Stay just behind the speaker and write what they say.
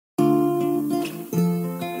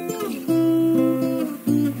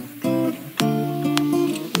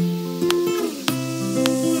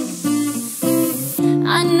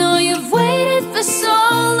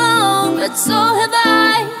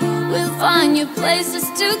you places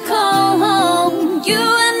to call home. You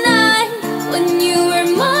and I, when you were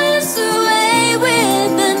miles away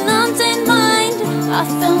with an untamed mind, I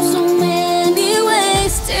found so many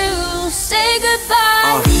ways to say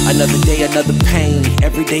goodbye. Another day, another pain.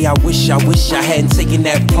 Every day I wish I hadn't taken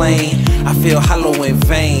that plane. I feel hollow in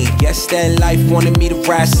vain. Guess that life wanted me to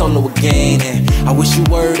ride solo again. And I wish you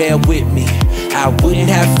were there with me. I wouldn't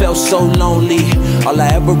have felt so lonely. All I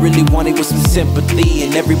ever really wanted was some sympathy,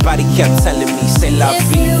 and everybody kept telling me, say la vie.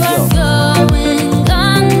 If you are going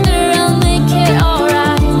under, I'll make it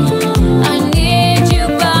alright. I need you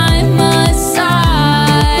by my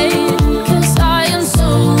side, 'cause I am so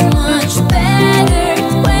much better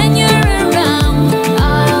when you're around.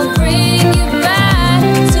 I'll bring you back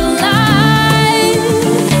to life.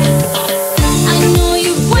 I know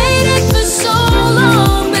you've waited for so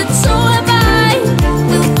long, but so have I.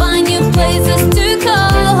 We'll find you places to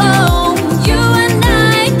call home. You and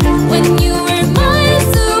I, when you were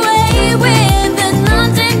miles away with an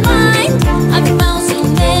untamed mind, I found so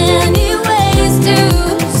many ways to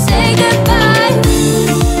say goodbye.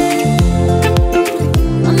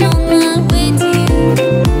 I'm on my way to you.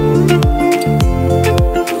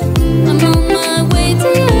 I'm on my way to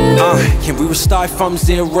you. Can we restart from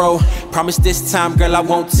zero? Promise this time, girl, I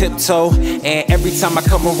won't tiptoe. And every time I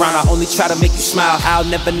come around, I only try to make you smile. I'll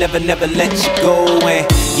never, never, never let you go. And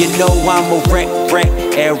you know I'm a wreck.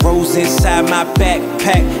 Arrows inside my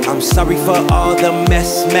backpack. I'm sorry for all the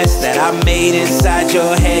mess that I made inside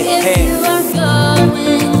your head. If you are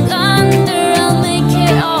going under, I'll make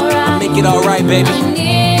it alright. Make it alright, baby. I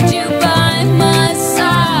need you by my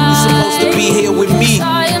side. You're supposed to be here with me.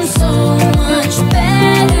 I am so much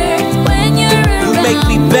better when you're around. You make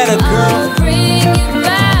me better, girl. I'll bring you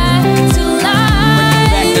back to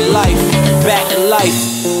life. Back to life, back to life.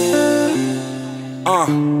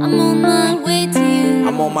 I'm on my way to you.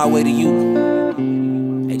 I'm on my way to you.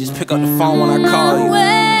 Hey, just pick up the phone when I call you.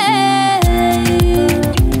 Way.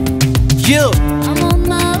 Yeah.